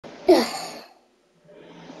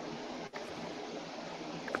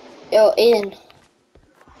Yo, Aiden.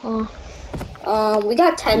 Oh, We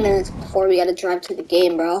got 10 minutes before we gotta drive to the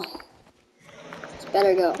game, bro. Just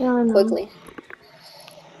better go yeah, I know. quickly.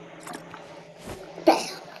 Bam.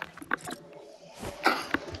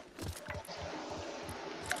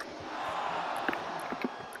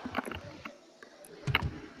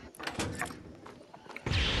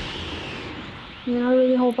 Man, I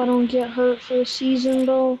really hope I don't get hurt for a season,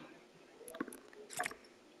 bro.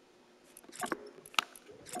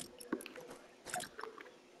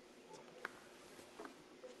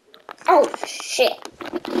 Oh, shit.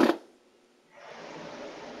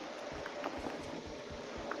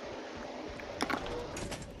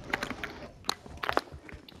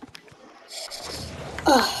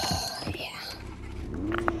 Oh, yeah.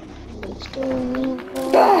 Let's go.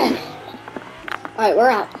 Alright, we're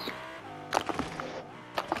out.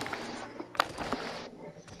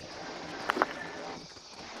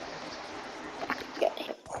 Get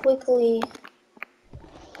him quickly.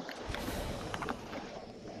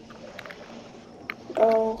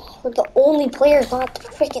 Bro, we're the only players not the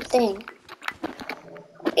freaking thing.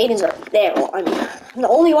 Aiden's right there. Well, I'm the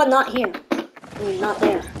only one not here. I mean, not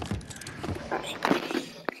there. Alright.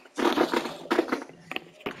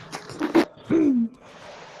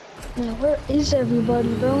 Yeah, where is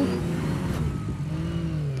everybody, bro?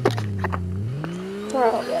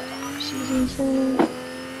 Bro, yeah. Season training.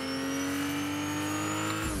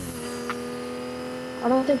 I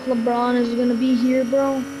don't think LeBron is gonna be here,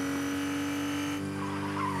 bro.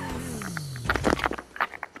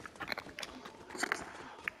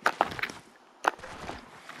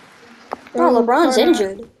 Bro, Bro, LeBron's Carter.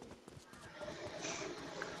 injured.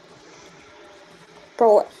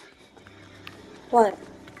 Bro, what? What?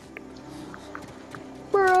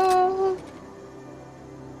 Bro.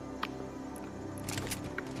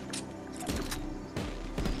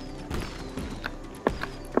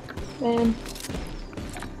 Man,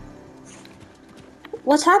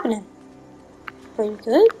 What's happening? Are you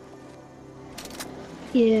good?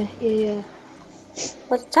 yeah.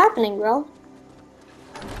 What's happening, bro?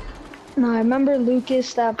 No, I remember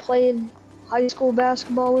Lucas that played high school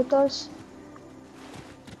basketball with us.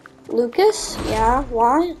 Lucas? Yeah,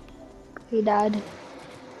 why? He died.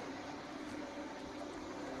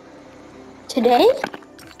 Today?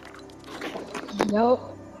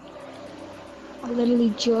 Yup. I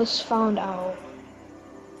literally just found out.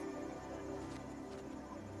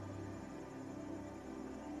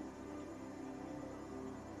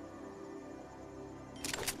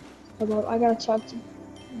 About I gotta talk.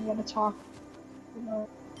 About.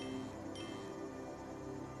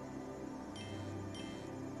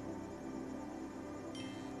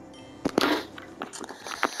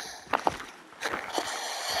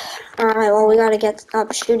 Alright, well, we gotta get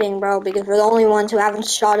up shooting, bro, because we're the only ones who haven't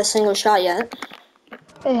shot a single shot yet.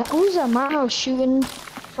 Hey, I was at my house shooting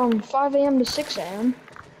from 5 a.m. to 6 a.m.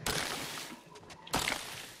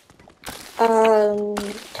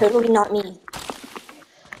 Totally not me.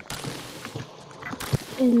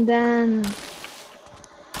 And then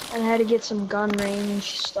I had to get some gun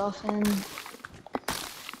range stuff in.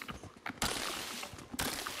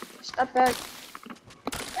 Step back.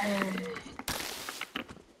 Bang.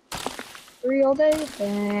 3 all day.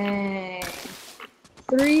 Bang.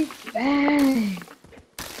 3. Bang.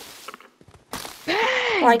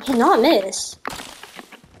 Bang. Well, I cannot miss.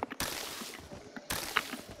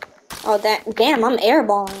 Oh, damn, I'm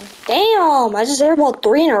airballing. Damn, I just airballed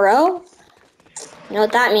 3 in a row. You know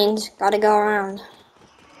what that means? Gotta go around.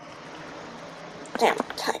 Damn,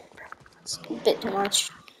 I'm tired, bro. That's a bit too much.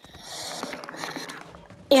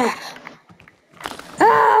 Yeah.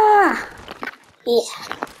 Ah! Yeah.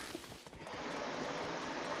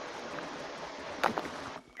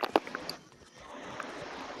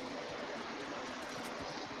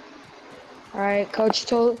 Alright, Coach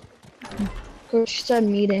said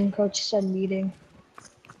meeting. Coach said meeting.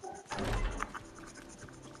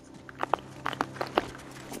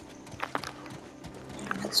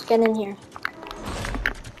 Let's get in here.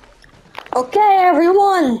 Okay,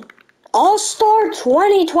 everyone. All-Star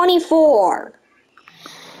 2024.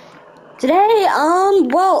 Today,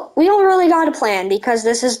 well, we don't really got a plan because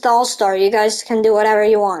this is the All-Star. You guys can do whatever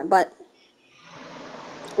you want, but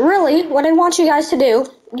really, what I want you guys to do,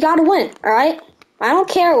 you gotta win, alright? I don't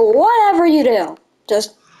care whatever you do.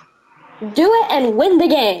 Just do it and win the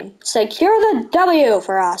game. Secure the W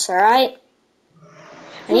for us, alright?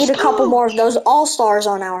 I need a couple more of those All-Stars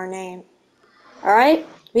on our name. Alright?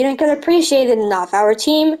 We don't get appreciated enough. Our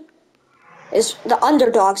team is the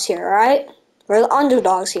underdogs here, alright? We're the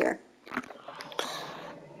underdogs here.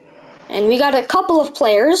 And we got a couple of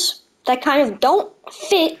players that kind of don't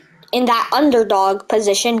fit in that underdog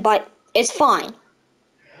position, but it's fine.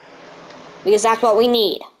 Because that's what we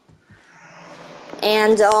need.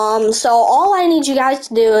 And so all I need you guys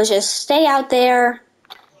to do is just stay out there,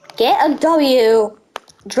 get a W,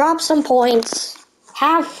 drop some points,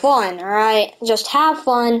 have fun, alright? Just have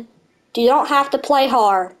fun. You don't have to play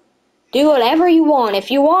hard. Do whatever you want.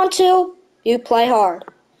 If you want to, you play hard.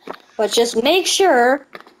 But just make sure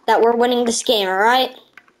that we're winning this game, alright?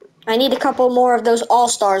 I need a couple more of those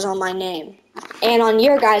all-stars on my name. And on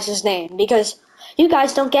your guys' name, because you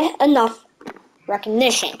guys don't get enough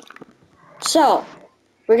recognition. So,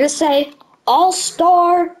 we're going to say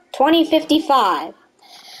All-Star 2055.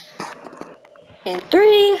 In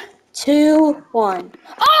 3, 2, 1.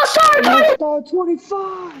 All-Star 20! All-Star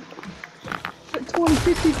 25!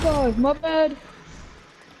 2055, my bad.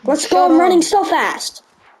 Let's go, I'm running so fast.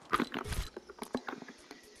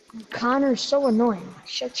 Connor's so annoying.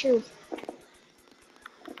 Shut your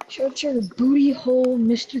booty hole,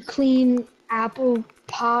 Mr. Clean apple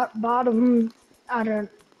pot bottom out of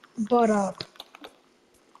butt up.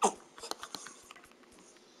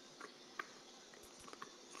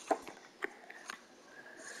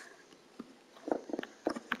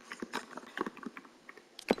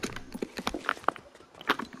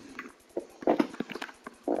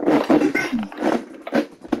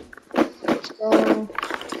 Let's go.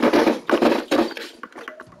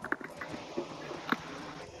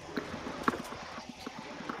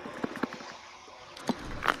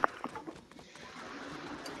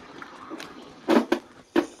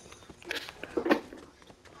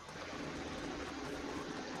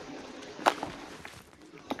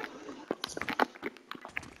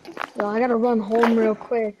 Yo, I gotta run home real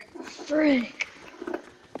quick. Frick.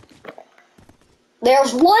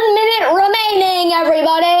 There's 1 minute remaining,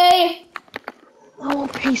 everybody! I'm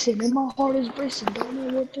pacing and my heart is racing. Don't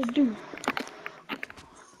know what to do.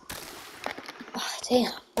 Oh,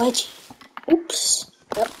 damn, budgie. Oops.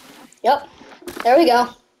 Yep. There we go.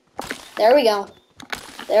 There we go.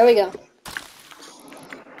 There we go.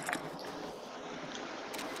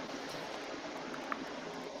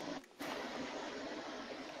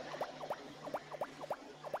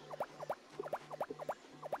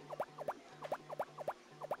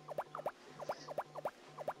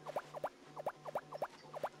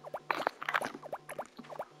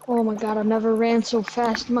 Oh my god, I've never ran so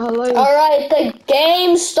fast in my life. Alright, the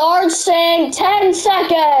game starts in 10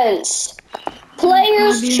 seconds.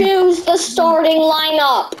 Players choose the starting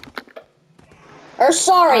lineup. Or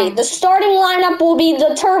sorry, the starting lineup will be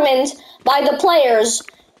determined by the players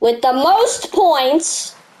with the most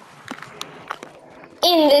points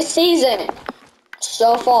in this season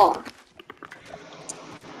so far.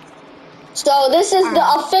 So this is the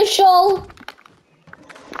official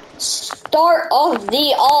start of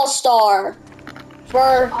the All-Star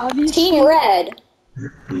for Team Red.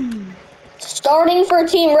 Starting for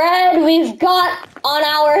Team Red, we've got on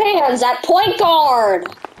our hands at point guard,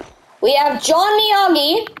 we have John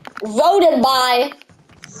Miyagi,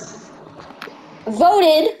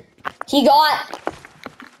 he got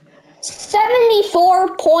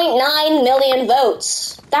 74.9 million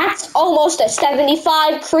votes. That's almost a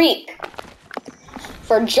 75 creek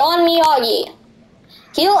for John Miyagi.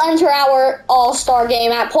 He'll enter our All-Star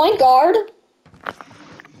game at point guard.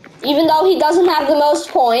 Even though he doesn't have the most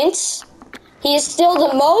points, he is still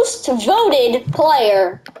the most voted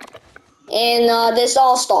player in this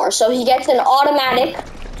All-Star. So he gets an automatic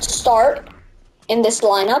start in this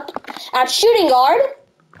lineup. At shooting guard,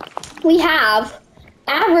 we have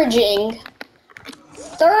averaging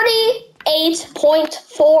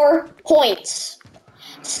 38.4 points.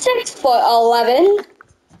 6'11",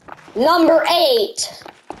 number 8.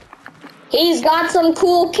 He's got some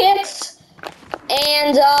cool kicks,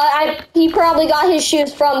 and he probably got his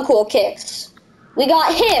shoes from Cool Kicks. We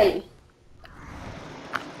got him.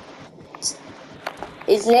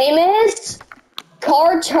 His name is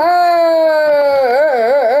Carter.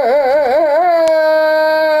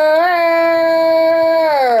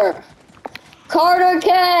 Carter K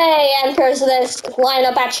enters this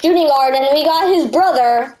lineup at shooting guard, and we got his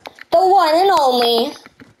brother, the one and only,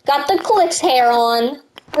 got the Clicks hair on,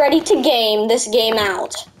 ready to game this game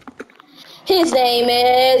out. His name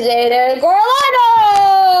is Aiden Gorlando.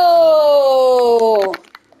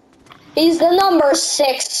 He's the number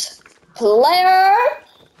 6 player,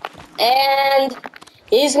 and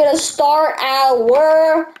he's gonna start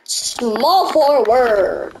our small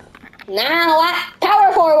forward. Now at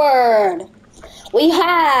power forward, we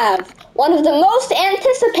have one of the most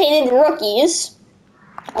anticipated rookies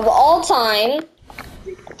of all time.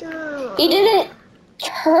 He didn't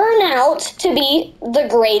turn out to be the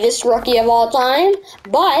greatest rookie of all time,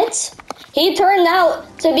 but he turned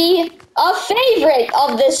out to be a favorite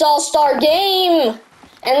of this All-Star game.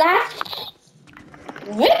 And that's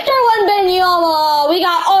Victor Wembanyama. We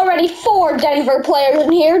got already 4 Denver players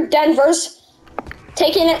in here. Denver's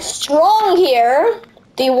taking it strong here.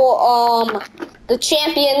 The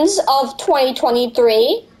champions of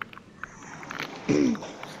 2023. Then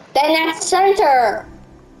at center,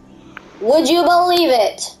 would you believe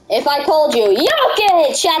it if I told you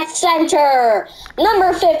Jokic at center,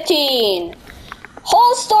 number 15.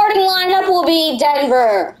 Whole starting lineup will be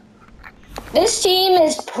Denver. This team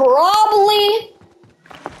is probably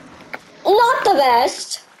not the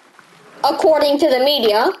best, according to the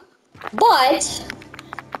media, but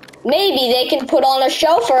maybe they can put on a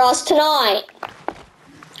show for us tonight.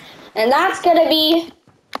 And that's going to be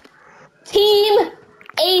Team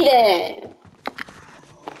Aiden.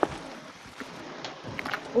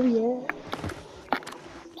 Oh, yeah.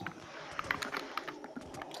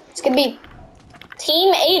 It's going to be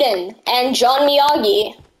Team Aiden and John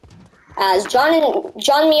Miyagi. As John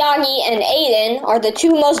Miyagi and Aiden are the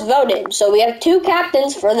 2 most voted. So we have 2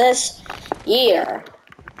 captains for this year.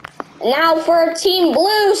 Now for Team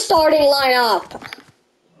Blue starting lineup.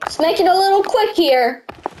 Let's make it a little quick here.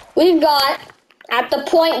 We've got at the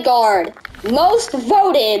point guard, most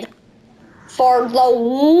voted for the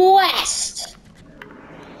West.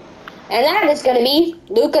 And that is going to be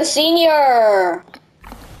Luka Sr.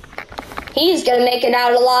 He's going to make it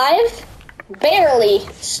out alive. Barely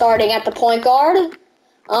starting at the point guard.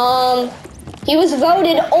 He was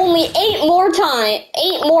voted only 8 more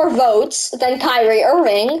votes than Kyrie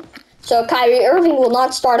Irving. So Kyrie Irving will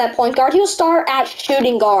not start at point guard. He'll start at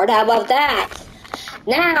shooting guard. How about that?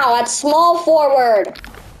 Now at small forward,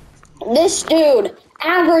 this dude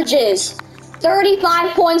averages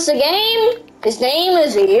 35 points a game. His name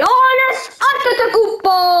is Giannis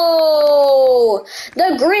Antetokounmpo.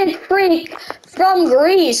 The Greek freak from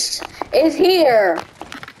Greece is here.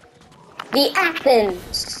 The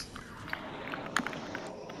Athens.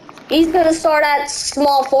 He's going to start at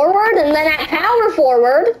small forward, and then at power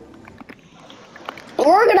forward,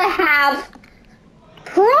 we're going to have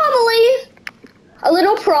probably a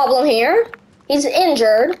little problem here. He's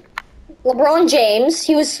injured. LeBron James,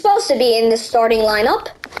 he was supposed to be in the starting lineup,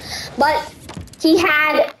 but he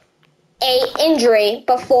had an injury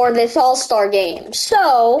before this All-Star game.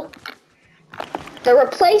 So, the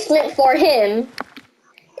replacement for him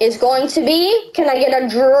is going to be, can I get a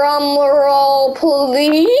drum roll,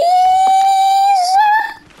 please?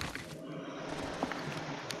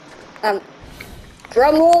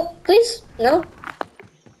 Drum roll, please? No?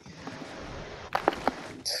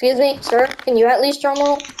 Excuse me, sir, can you at least drum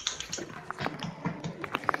roll?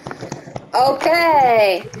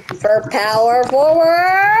 Okay, for power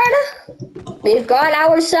forward, we've got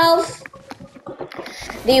ourselves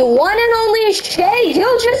the one and only Shai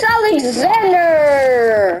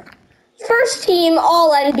Gilgeous-Alexander. First team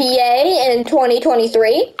All-NBA in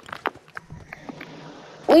 2023.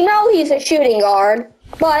 We know he's a shooting guard,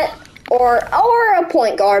 but or a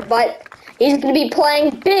point guard, but he's going to be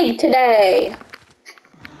playing big today.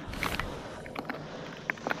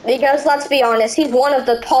 Because let's be honest, he's one of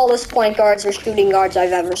the tallest point guards or shooting guards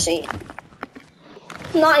I've ever seen.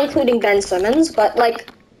 Not including Ben Simmons, but like,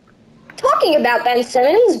 talking about Ben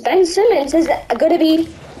Simmons is going to be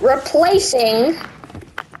replacing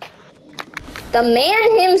the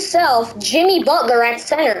man himself, Jimmy Butler, at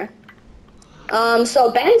center. So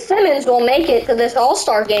Ben Simmons will make it to this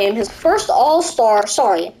All-Star game, his first All-Star,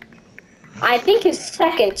 I think his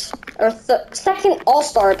second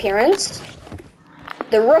All-Star appearance.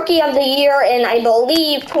 The Rookie of the Year in, I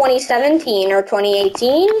believe, 2017 or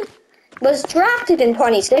 2018. Was drafted in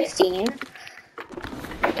 2016.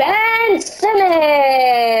 Ben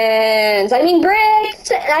Simmons!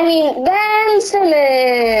 Ben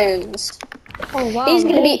Simmons! Oh, wow. He's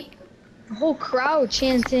gonna be... The whole crowd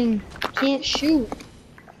chanting, can't shoot.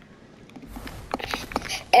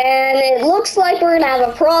 And it looks like we're gonna have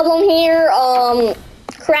a problem here.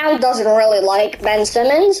 Crowd doesn't really like Ben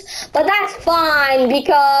Simmons, but that's fine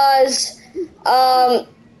because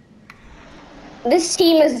this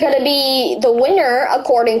team is going to be the winner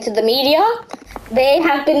according to the media. They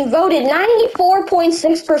have been voted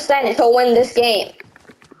 94.6% to win this game.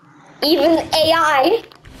 Even the AI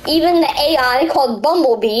called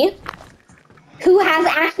Bumblebee, who has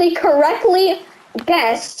actually correctly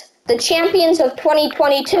guessed the champions of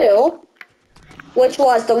 2022, which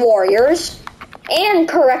was the Warriors, and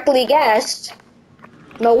correctly guessed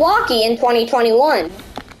Milwaukee in 2021.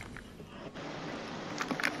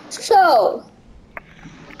 So,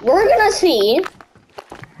 we're gonna see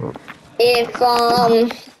if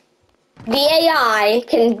the AI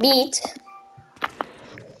can beat,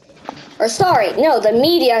 or sorry, no, the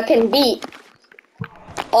media can beat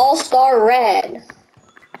All-Star Red.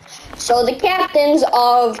 So the captains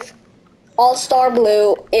of All-Star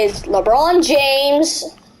Blue is LeBron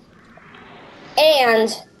James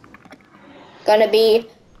and gonna be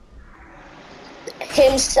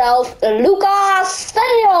himself, Lucas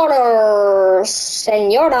Senor.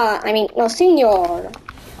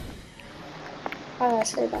 How do I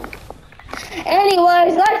say that?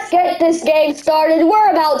 Anyways, let's get this game started.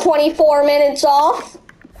 We're about 24 minutes off.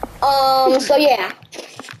 So yeah.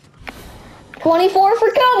 24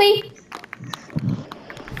 for Kobe.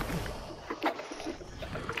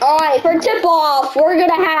 Alright, for tip-off, we're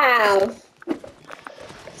gonna have...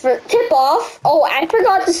 For tip-off, oh, I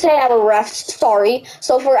forgot to say our refs, sorry.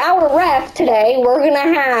 So for our ref today, we're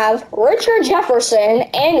gonna have Richard Jefferson,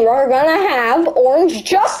 and we're gonna have Orange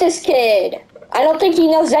Justice Kid. I don't think he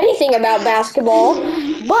knows anything about basketball,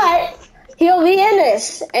 but he'll be in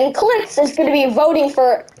this. And Clicks is gonna be voting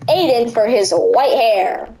for Aiden for his white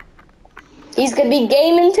hair. He's gonna be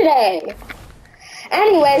gaming today.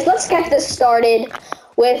 Anyways, let's get this started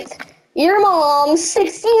with your mom,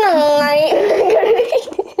 69,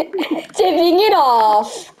 tipping it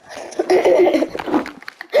off.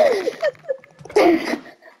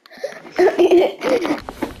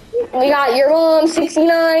 We got your mom,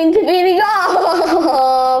 69, tipping it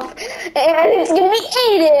off. And it's gonna be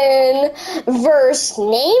Aiden versus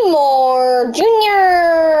Namor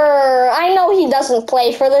Jr. I know he doesn't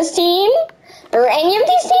play for this team or any of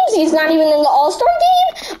these teams. He's not even in the All-Star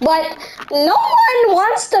game, but no one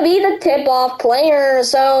wants to be the tip-off player.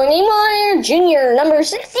 So Neymar Jr., number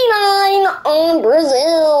 69 on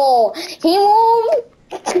Brazil. He will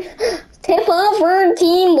tip off for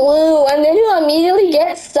Team Blue, and then he'll immediately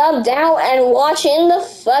get subbed out and watch in the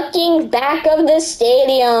fucking back of the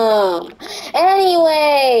stadium.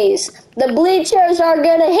 Anyways, the bleachers are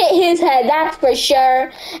gonna hit his head, that's for sure.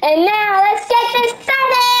 And now let's get this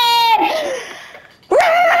started!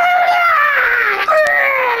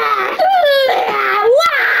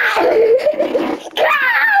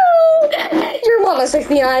 Your mama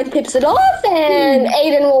 69 tips it off, and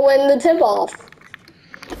Aiden will win the tip-off.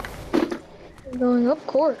 Going up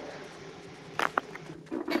court.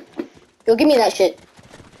 Yo, give me that shit.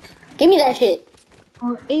 Give me that shit.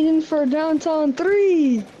 Aiden for a downtown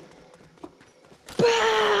three.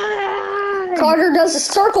 Bang! Carter does a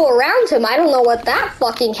circle around him. I don't know what that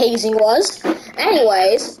fucking hazing was.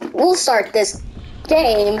 Anyways, we'll start this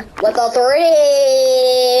game with a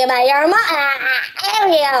three by your mom. There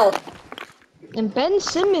we go. And Ben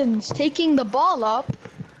Simmons taking the ball up.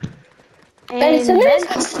 Ben Simmons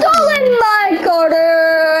stolen by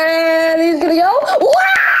Carter, and he's gonna go. What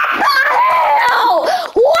the hell?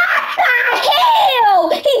 What the hell?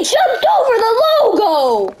 He jumped over the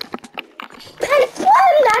logo and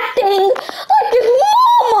spun that thing like his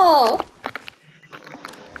mama.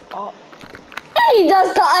 Oh. And he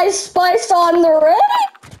does the ice spice on the rim.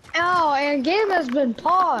 Oh, and game has been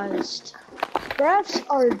paused. Refs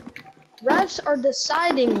are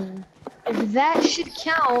deciding if that should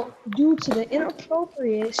count due to the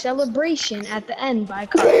inappropriate celebration at the end by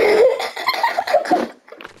Carter.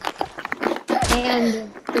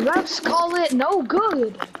 And the refs call it no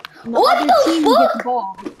good. And the What other the team fuck? gets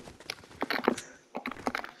ball.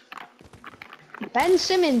 Ben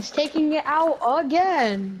Simmons taking it out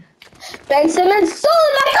again. Ben Simmons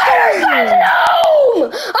stolen by Carter, sends it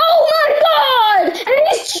home! Oh my god! And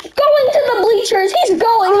he's going to the bleachers, he's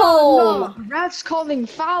going home! No, refs calling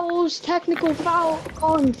fouls, technical foul,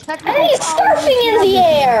 calling technical And he's fouls, surfing in the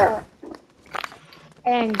air!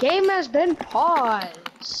 And game has been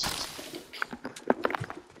paused.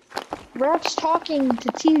 Refs talking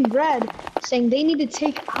to Team Red, saying they need to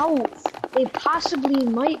take out. They possibly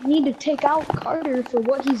might need to take out Carter for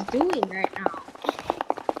what he's doing right now.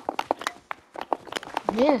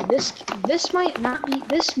 Man, this might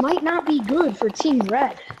not be good for Team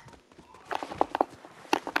Red.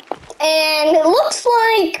 And it looks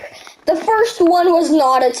like the first one was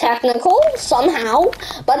not a technical, somehow,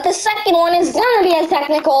 but the second one is gonna be a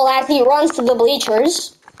technical as he runs to the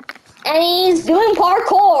bleachers. And he's doing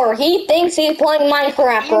parkour. He thinks he's playing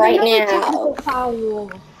Minecraft right now. Technical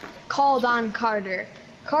foul called on Carter.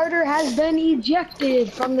 Carter has been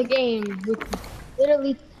ejected from the game with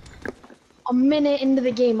literally a minute into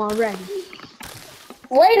the game already.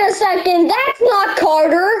 Wait a second, that's not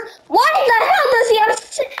Carter. Why the hell does he have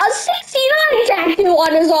a 69 tattoo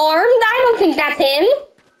on his arm? I don't think that's him.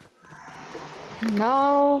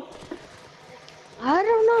 No, I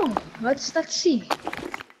don't know. Let's see.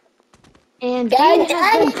 And game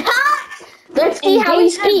has been Let's see how he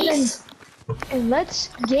speaks. Game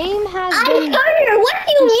has I'm been. Carter. What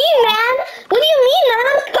do you mean, man? What do you mean, man?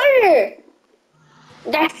 I'm Carter.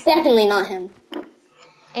 That's definitely not him.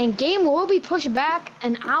 And game will be pushed back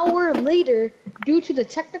an hour later due to the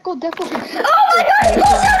technical difficulties. Oh my God! He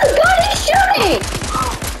pulls out a gun. He's shooting.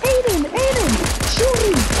 Aiden,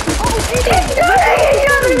 shooting! Oh, Aiden! He's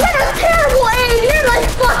shooting. That's terrible, Aiden. You're like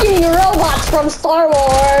fucking robots from Star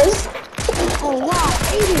Wars. Oh wow,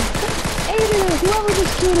 Aiden, whoever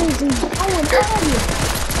this kid is, he's going at you.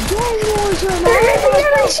 Gang wars are He's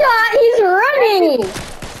getting shot. He's running.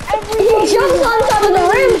 He jumps on top of the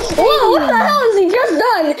rim. Whoa, what the hell has he just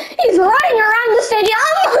done? He's running around the stadium.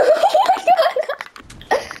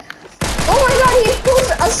 Oh my God, he pulls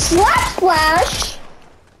a slap splash.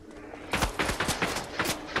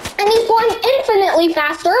 And he's going infinitely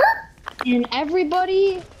faster. And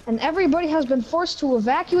everybody has been forced to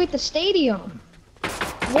evacuate the stadium.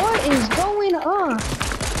 What is going on?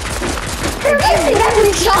 They're missing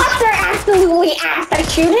every shot. They're absolutely ass at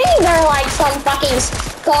shooting. They're like some fucking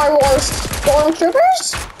Star Wars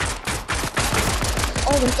stormtroopers.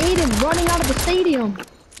 Oh, and Aiden running out of the stadium.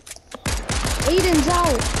 Aiden's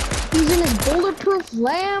out. He's in his bulletproof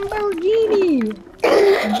Lamborghini.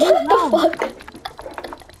 What the fuck?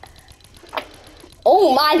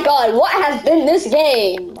 Oh my God, what has been this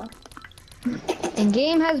game? And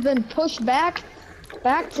game has been pushed back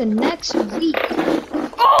to next week.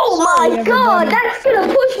 Oh Sorry, my God, everybody. that's gonna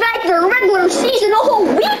push back the regular season a whole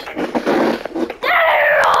week.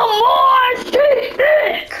 Damn, more shit.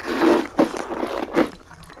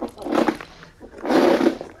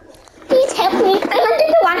 Please help me. I'm under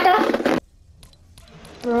the water.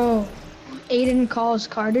 Bro, Aiden calls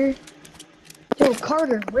Carter. Yo,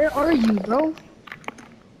 Carter, where are you, bro?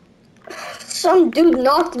 Some dude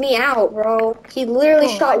knocked me out, bro. He literally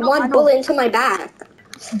shot I one know. bullet into my back.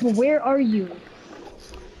 But where are you?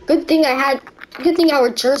 Good thing our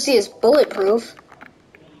jersey is bulletproof.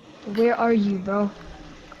 Where are you, bro?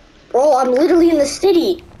 Bro, I'm literally in the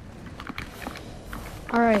city.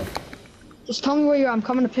 Alright. Just tell me where you are. I'm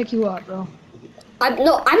coming to pick you up, bro.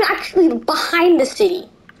 I'm actually behind the city.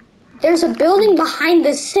 There's a building behind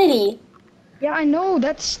the city. Yeah, I know.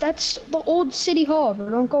 That's the old city hall, bro.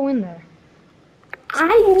 Don't go in there.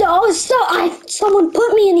 I know. Someone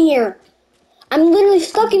put me in here. I'm literally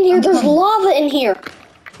stuck in here. There's lava in here.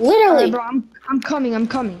 Literally. Alright, bro. I'm coming.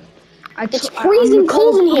 It's freezing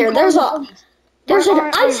cold in here. There's an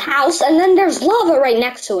ice house, and then there's lava right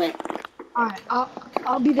next to it. Alright,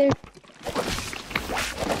 I'll be there.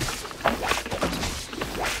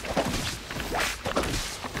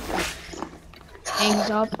 Hangs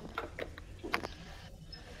up.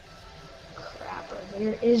 Crap, bro.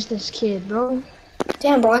 Where is this kid, bro?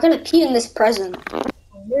 Damn, bro, I gotta pee in this present.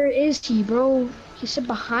 Where is he, bro? He said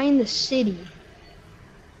behind the city.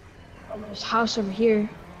 Oh, there's a house over here.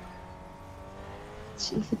 Let's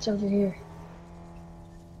see if it's over here.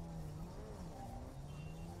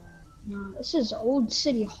 No, this is old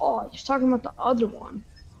city hall. He's talking about the other one.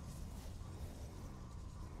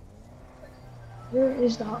 Where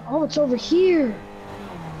is the... Oh, it's over here.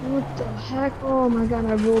 What the heck? Oh my God,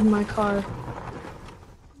 I rolled my car.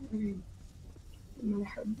 I might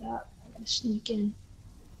have heard that. I gotta sneak in.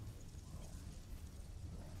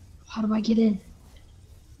 How do I get in?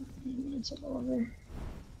 Mantle over.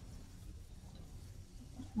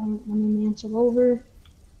 Let me mantle over.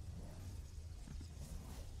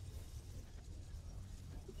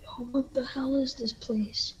 Yo, what the hell is this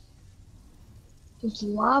place? There's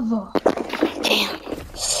lava. Damn.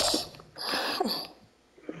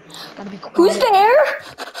 Gotta be quiet. Who's there?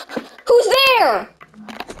 Who's there?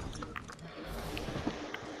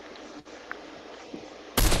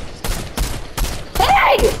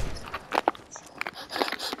 Hey!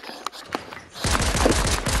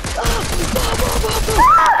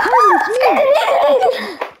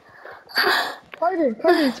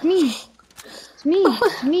 Carter, it's me. It's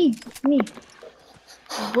me.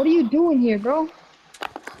 What are you doing here, bro?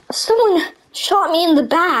 Someone shot me in the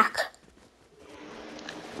back.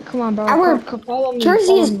 Come on, bro. Our Follow me.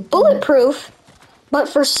 jersey is bulletproof, but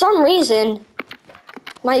for some reason,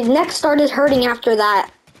 my neck started hurting after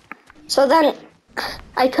that. So then,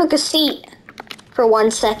 I took a seat for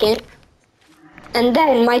 1 second, and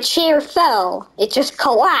then my chair fell. It just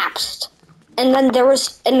collapsed. And then there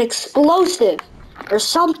was an explosive or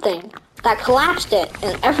something that collapsed it,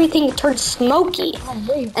 and everything turned smoky. Oh,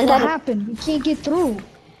 wait, and what then, happened? We can't get through.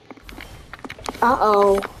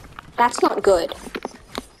 Uh-oh. That's not good.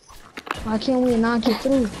 Why can't we not get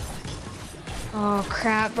through? Oh,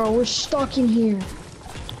 crap, bro. We're stuck in here.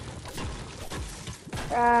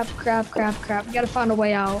 Crap. We gotta find a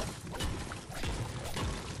way out.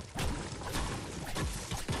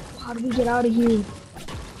 How do we get out of here?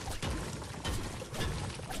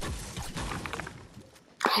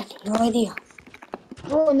 I have no idea.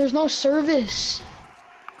 Bro, and there's no service.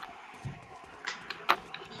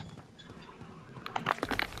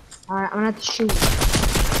 Alright, I'm gonna have to shoot.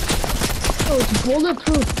 Oh, it's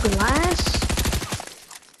bulletproof glass?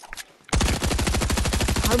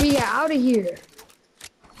 How do we get out of here?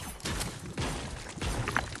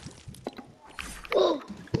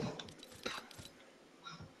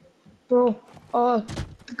 Bro,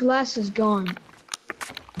 the glass is gone.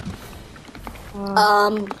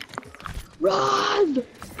 Run!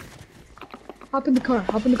 Hop in the car,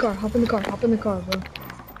 hop in the car, hop in the car, hop in the car, bro.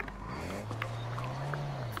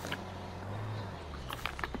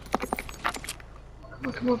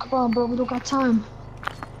 Come on, bro, we don't got time.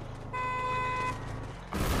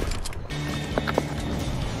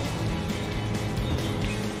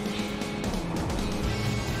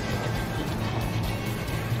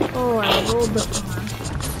 Oh, I rolled the car.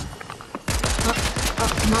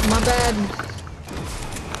 My bad.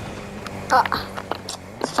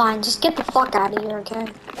 It's fine. Just get the fuck out of here, okay?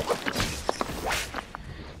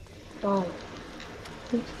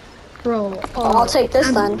 Bro. I'll take this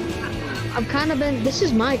then. I've kind of been.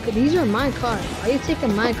 These are my cars. Why are you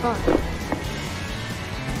taking my car?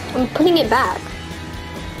 I'm putting it back.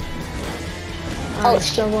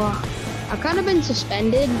 So I've kind of been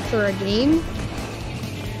suspended for a game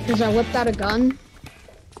because I whipped out a gun.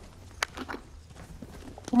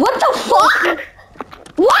 What the fuck?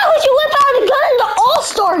 Why would you whip out a gun in the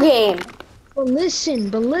All-Star game? But listen.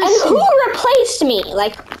 And who replaced me?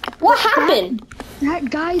 Like, what happened? That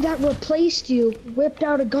guy that replaced you whipped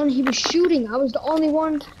out a gun. He was shooting. I was the only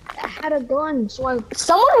one that had a gun, so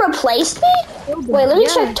Someone replaced me? Wait, let me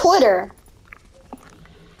check Twitter.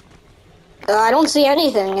 I don't see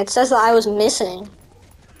anything. It says that I was missing.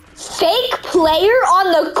 Fake player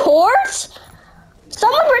on the court?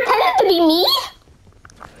 Someone pretended to be me?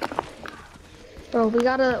 Bro, we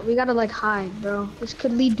gotta like hide, bro. This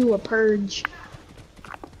could lead to a purge.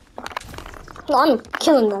 No, I'm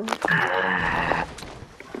killing them.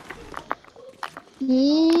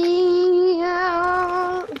 Yeah.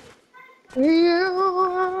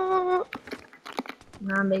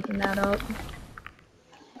 Not making that up.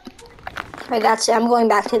 Alright, that's it. I'm going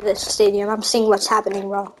back to the stadium. I'm seeing what's happening,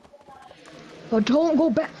 bro. But don't go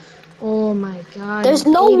back. Oh my god. There's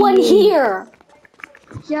no one here.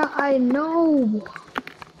 Yeah, I know.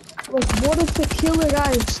 Like, what if the killer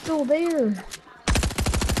guy is still there?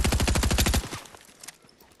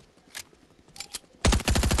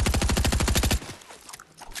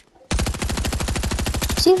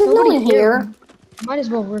 See, there's no one here. Might as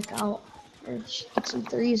well work out. Get some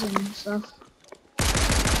threes and stuff.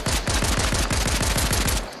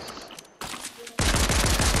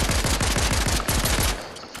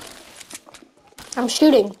 I'm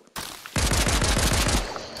shooting.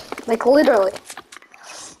 Like, literally.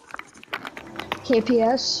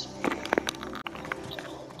 KPS.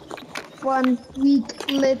 1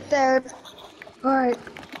 week later. Alright.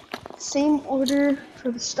 Same order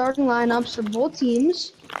for the starting lineups for both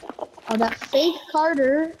teams. That fake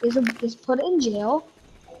Carter is put in jail.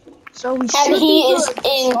 So we should he is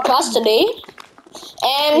in custody.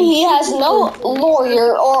 And he has no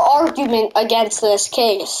lawyer or argument against this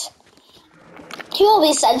case. He will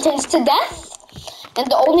be sentenced to death. And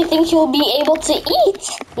the only thing he'll be able to eat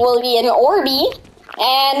will be an Orby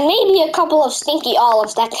and maybe a couple of stinky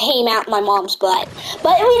olives that came out my mom's butt.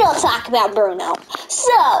 But we don't talk about Bruno.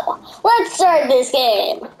 So, let's start this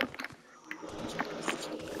game.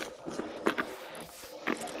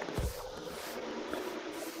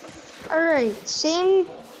 Alright, same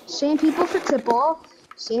people for tip-off,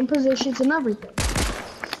 same positions and everything.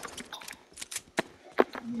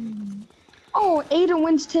 Oh, Aiden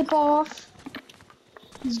wins tip-off.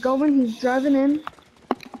 He's driving in.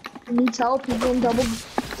 He needs help, he's getting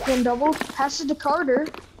double. Passes to Carter.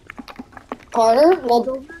 Carter, well,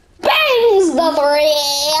 bangs the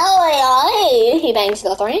three! He bangs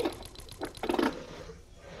the three.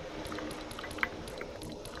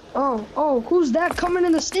 Oh, who's that coming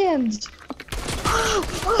in the stands? Oh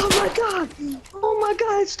my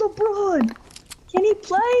god, it's LeBron. Can he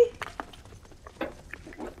play?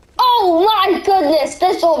 Oh my goodness,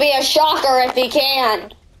 this will be a shocker if he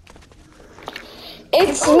can.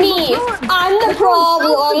 It's me. I'm the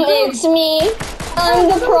problem. It's me. I'm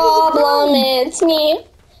the problem. It's me.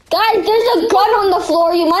 Guys, there's a gun on the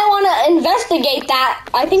floor. You might want to investigate that.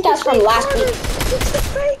 I think that's from last week. It's the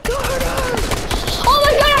fake Carter. Oh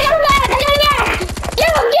my god, I got him back! Get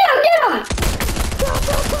him!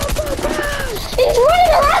 He's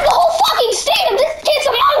running around the whole fucking stadium! This kid's a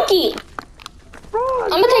monkey!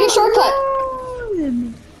 I'm gonna take a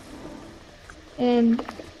and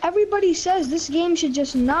everybody says this game should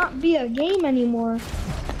just not be a game anymore.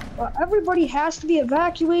 But everybody has to be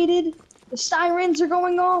evacuated. The sirens are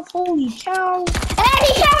going off. Holy cow! And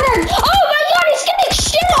he found her! Oh my god, he's getting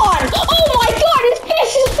shit on! Oh my god, his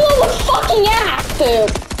face is full of fucking ass,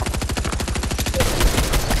 dude!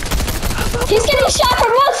 He's getting shot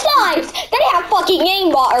from both sides! They have fucking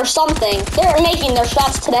aimbot or something. They're making their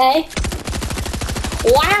shots today.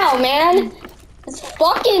 Wow, man. It's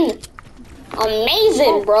fucking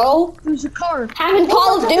amazing, bro. There's a car. Having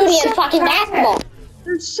Call of Duty and fucking basketball.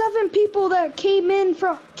 There's 7 people that came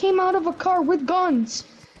out of a car with guns.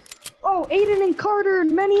 Oh, Aiden and Carter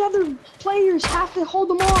and many other players have to hold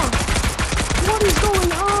them off. What is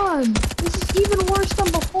going on? This is even worse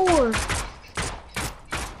than before.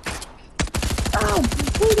 Oh,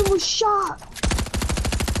 Aiden was shot.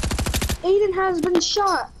 Aiden has been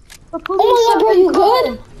shot. The police Oh my god, bro, you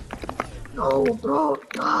good? No, bro.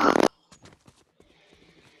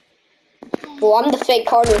 Well, I'm the fake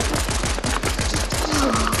Carter.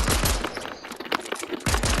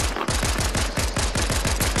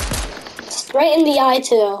 Straight in the eye,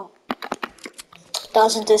 too.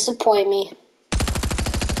 Doesn't disappoint me.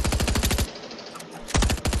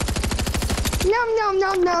 Nom nom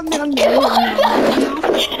nom nom nom nom.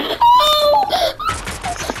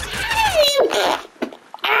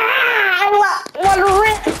 I want to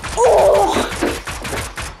rip. Oh.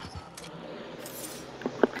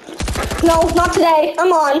 No, not today.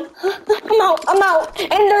 I'm on. I'm out.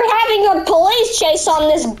 And they're having a police chase on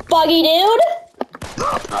this buggy dude.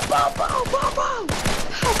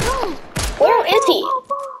 Where is he?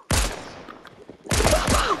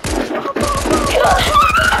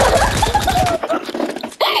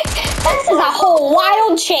 This is a whole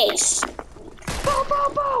wild chase.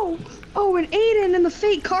 Oh, and Aiden and the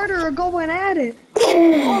fake Carter are going at it.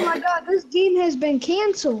 Oh my god, this game has been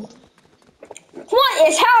canceled. What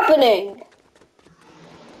is happening?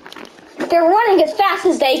 They're running as fast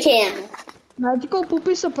as they can. Magical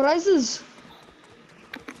poopy surprises.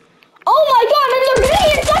 Oh my god, and they're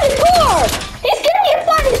getting inside his car! He's getting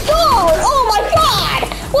inside his car! Oh my god!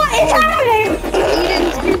 What is happening?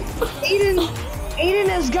 Aiden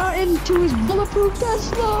has gotten to his bulletproof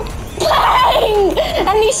Tesla. Bang!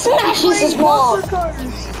 And he smashes his wall.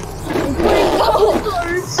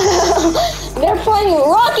 They're playing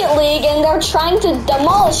Rocket League and they're trying to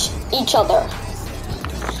demolish each other.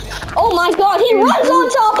 Oh my god, he runs on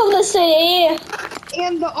top of the city!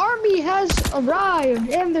 And the army has arrived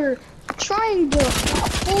and they're trying to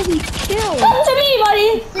holy kill. Come to me,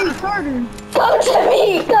 buddy! Hey, Carter. Come to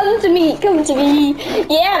me! Come to me! Come to me!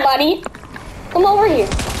 Yeah, buddy! Come over here.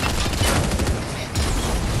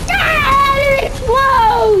 Ah! It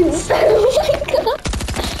explodes! Oh my god!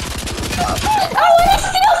 Oh, and he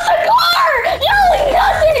steals the car! No, he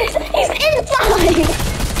doesn't! He's inside!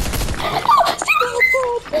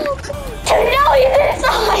 Oh, no, he's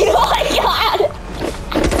inside! Oh my god!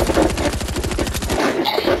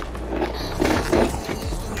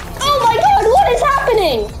 Oh my god, what is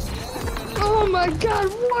happening? Oh my god,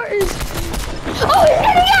 what is... Oh, he's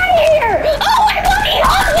getting out of here! Oh my god, he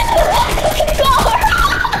hopped into the back of the car!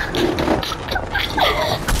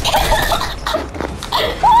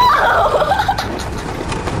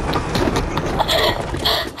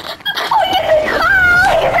 Oh, he's in the car!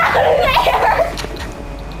 He's out of there!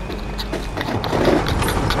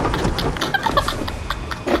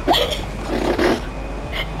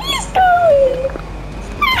 He's going!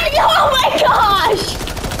 Oh my gosh!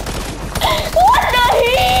 What the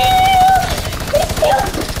hell?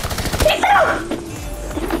 He's out!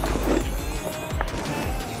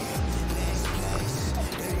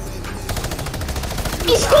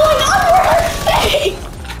 He's going under her face!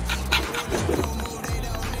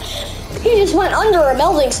 He just went under a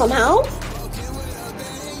building somehow.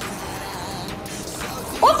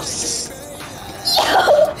 Oops!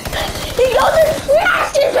 He goes and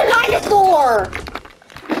smashes the dinosaur!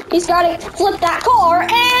 He's gotta flip that car and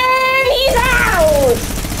he's out!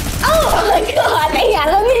 Oh my god, they got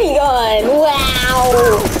a minigun!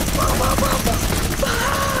 Wow!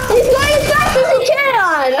 He's going as fast as he can!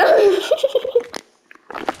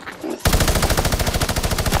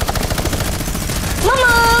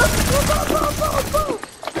 Mama!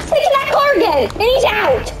 He's taking that car again, and he's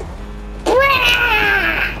out!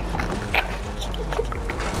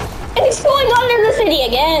 And he's going under the city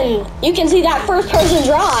again. You can see that first person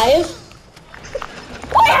drive.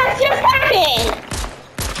 What has just happened?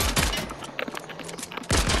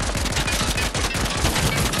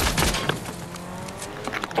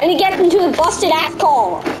 And he gets into a busted ass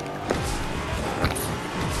car.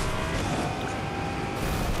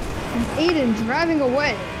 And Aiden driving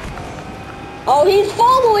away. Oh, he's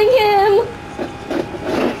following him.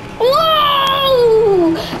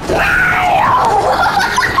 Whoa!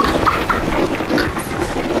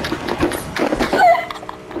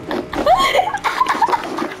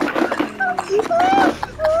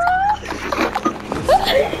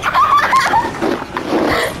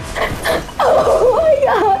 Oh my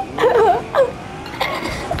god!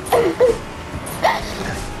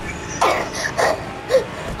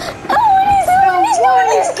 Oh, he's What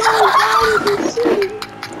going! is going on in the city?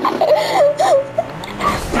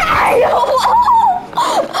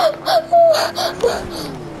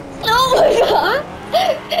 Oh my god!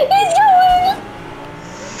 He's going!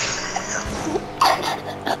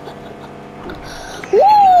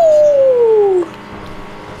 Woo!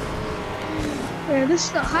 Man, this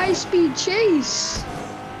is a high-speed chase.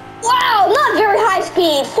 Wow, not very high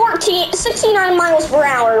speed, 69 miles per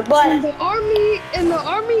hour, but And the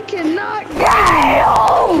army cannot get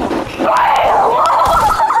Bam!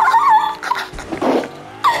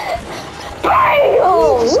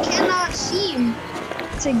 just cannot seem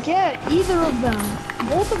to get either of them.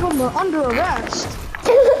 Both of them are under arrest.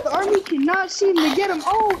 The army cannot seem to get him.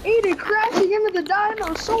 Oh, Aiden crashing into the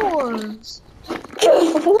dinosaurs.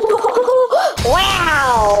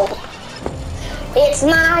 Wow! It's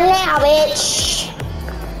mine now, bitch!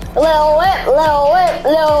 Lil Whip, Lil Whip,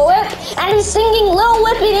 Lil Whip. And he's singing Lil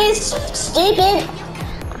Whip in his stupid,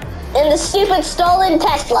 in the stupid stolen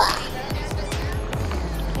Tesla.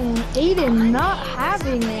 And Aiden not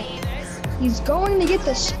having it. He's going to get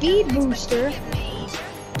the speed booster.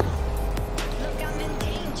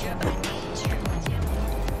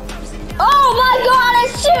 Oh my god,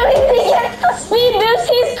 as soon as he gets the speed boost,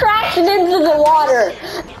 he's crashing into the water.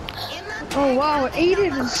 Oh wow,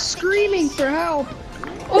 Aiden is screaming for help.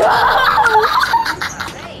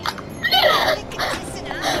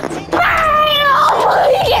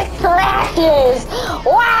 He just crashes!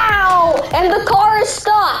 Wow! And the car is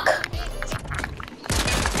stuck!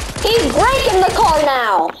 He's breaking the car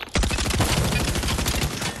now!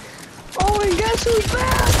 Oh, and guess who's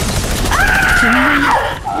back?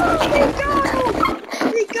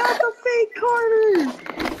 He got the fake Carter!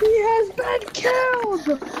 He has been killed!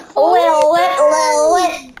 Lil Whip, Lil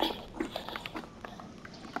Whip.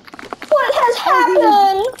 What has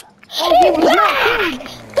happened? He's back!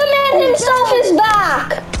 The man himself is back!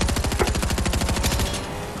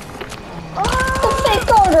 The fake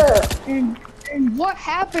Carter! And what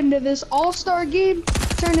happened to this all-star game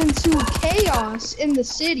turned into chaos in the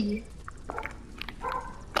city.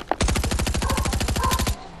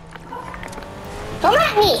 Come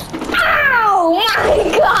at me! Ow! My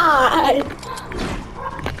god!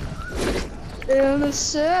 In the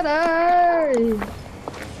city!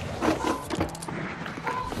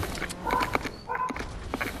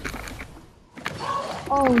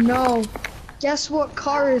 Oh no. Guess what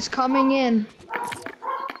car is coming in?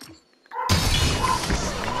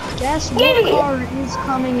 Guess what car is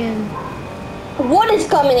coming in? What is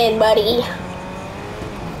coming in, buddy?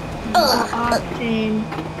 Octane.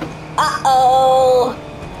 Uh-oh.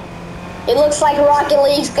 It looks like Rocket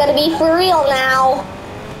League's gonna be for real now.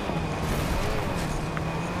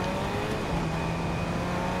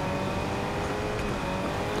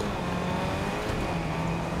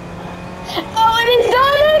 Oh, it is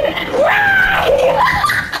done! Right!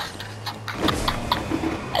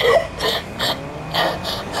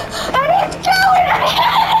 And it's going!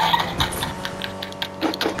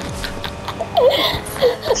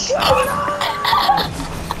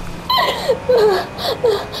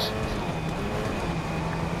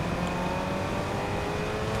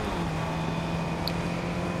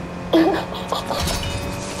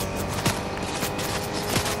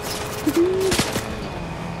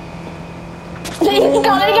 He's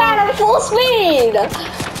coming out at full speed!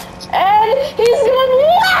 And he's gonna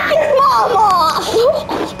knock his mom off!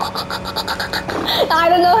 I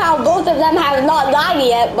don't know how both of them have not died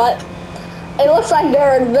yet, but it looks like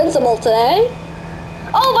they're invincible today.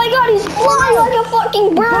 Oh my god, he's flying like a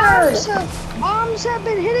fucking bird! Bombs have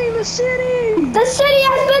been hitting the city! The city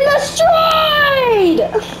has been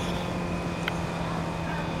destroyed!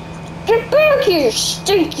 Get back here, you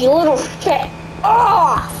stinky little shit!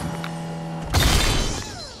 Ah!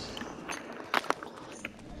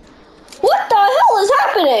 What the hell is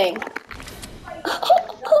happening?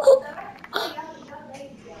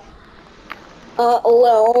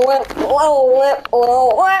 Little whip, little whip, little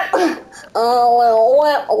whip. Little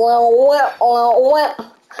whip, little whip, little whip.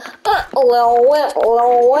 Little whip,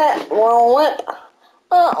 little whip, little whip.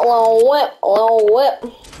 Little whip, little whip.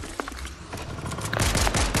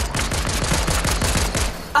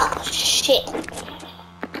 Ah, shit.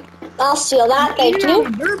 I'll steal that, thank Aiden you.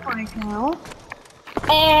 has a dirt bike now.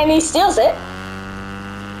 And he steals it.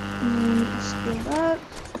 Steal that.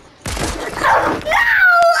 No!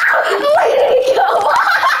 Where did he go?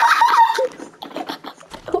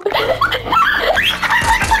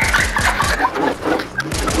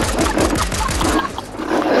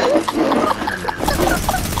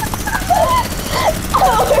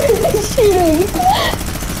 Oh, where is he shooting?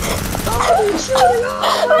 Oh, he's shooting!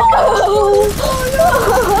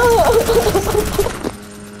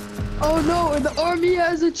 Oh no, and the army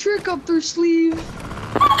has a trick up their sleeve. He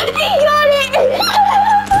got it!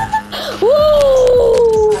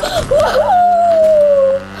 Woo! Woo!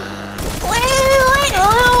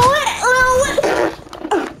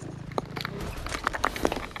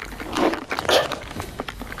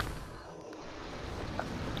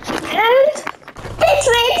 And fix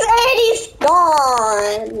it, and he's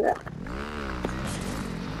gone.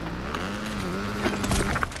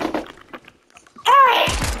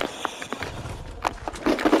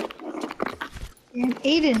 And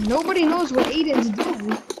Aiden, nobody knows what Aiden's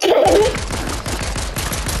doing.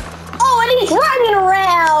 Oh, and he's running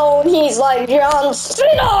around. He's like John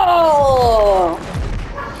Cena.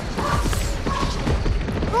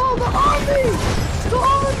 Oh, the army! The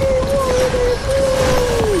army! What are they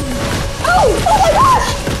doing? Oh my gosh!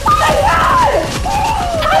 Oh my god!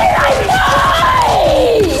 How did I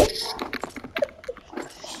die?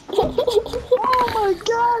 Oh my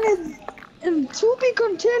god! And to be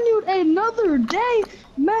continued another day.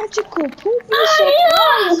 Magical poopy I'm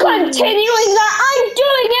surprises. not continuing that. I'm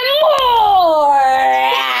doing it more.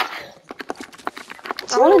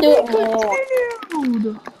 I want to do it more.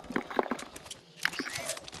 Continued.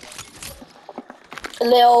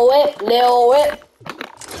 Lil Whip, Lil Whip.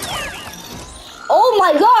 Oh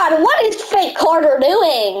my god, what is Fake Carter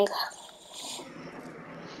doing?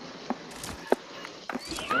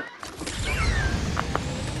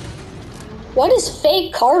 What is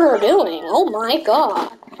Fake Carter doing? Oh my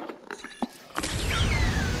god.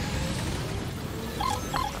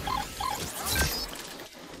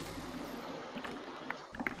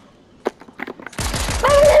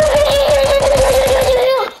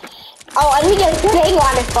 Oh, and he gets big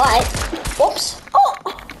on his butt. Whoops. Oh.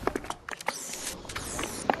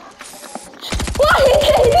 What is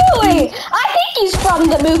he doing? I think he's from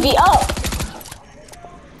the movie Up.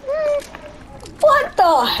 What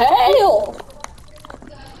the hell?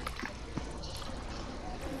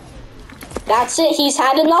 That's it, he's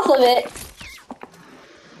had enough of it.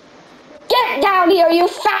 Get down here, you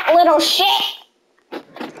fat little shit!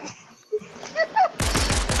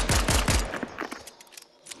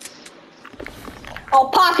 I'll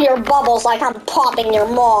pop your bubbles like I'm popping your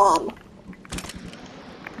mom.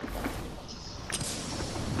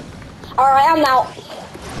 Alright, I'm out.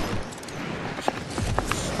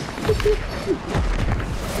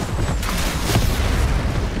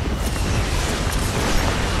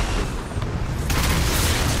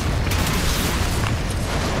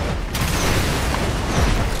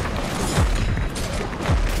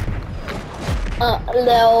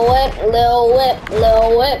 Lil Whip, Lil Whip,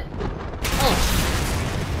 Lil Whip.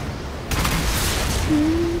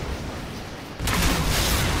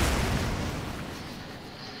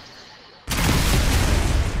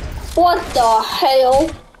 What the hell?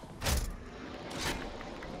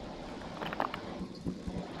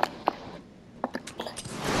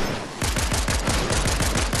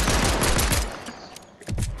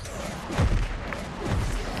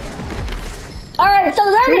 Alright, so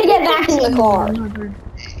they're gonna get back in the car.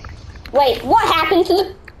 Wait, what happened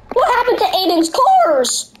to Aiden's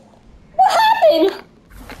cars? What happened?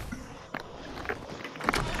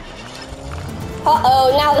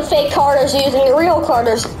 Uh-oh, now the fake Carter's using the real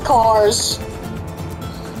Carter's cars.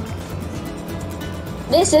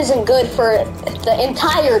 This isn't good for the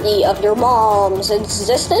entirety of your mom's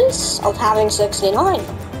existence of having 69.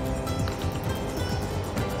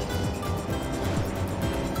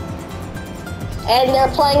 And they're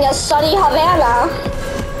playing a Sunny Havana.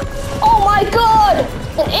 Oh my god!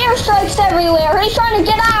 An airstrike's everywhere! He's trying to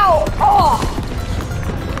get out! Oh!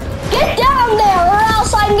 Get down there or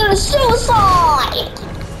else I'm gonna suicide!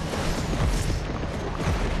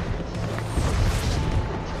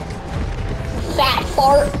 Fat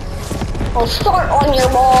fart. I'll start on your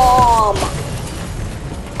mom.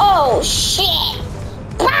 Oh shit!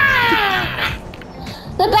 Bah!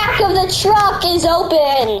 The back of the truck is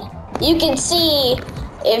open. You can see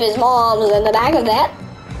if his mom's in the back of that.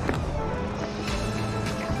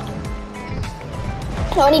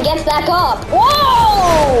 When he gets back up.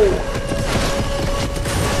 Whoa!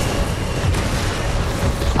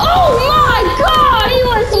 Oh my god! He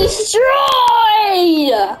was destroyed!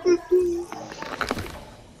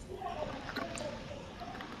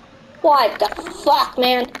 What the fuck,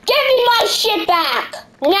 man? Give me my shit back!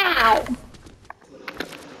 Now!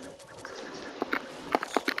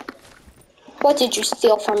 What did you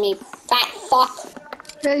steal from me, fat fuck?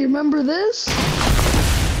 Hey, remember this?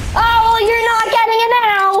 Oh, well, you're not getting it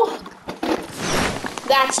now!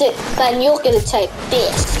 That's it, then you're gonna take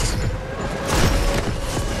this.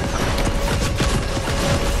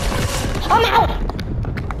 I'm out!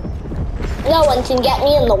 No one can get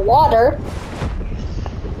me in the water.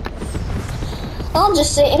 I'll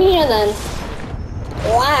just sit in here then.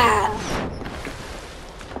 Wow.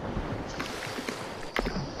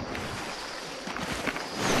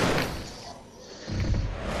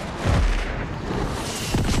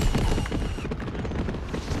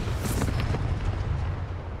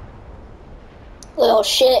 Little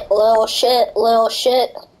shit, little shit, little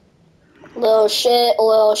shit. Little shit,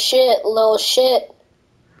 little shit, little shit.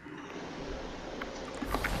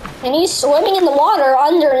 And he's swimming in the water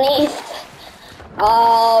underneath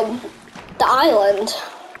the island.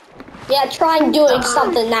 Yeah, try doing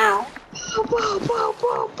something now.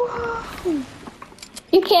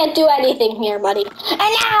 You can't do anything here, buddy. And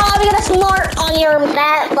now I'm gonna smart on your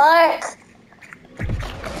network.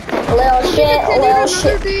 Little shit, little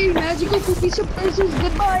shit. Day, magical cookie surprises.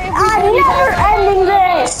 Goodbye, I'm never ending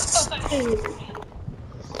this!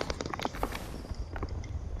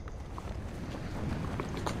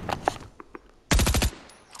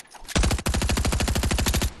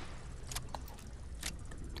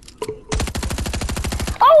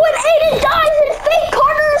 Oh, and Aiden dies and Fake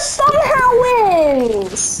Carter somehow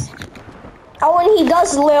wins! Oh, and he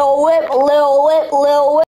does Lil Whip, Lil Whip, Lil Whip.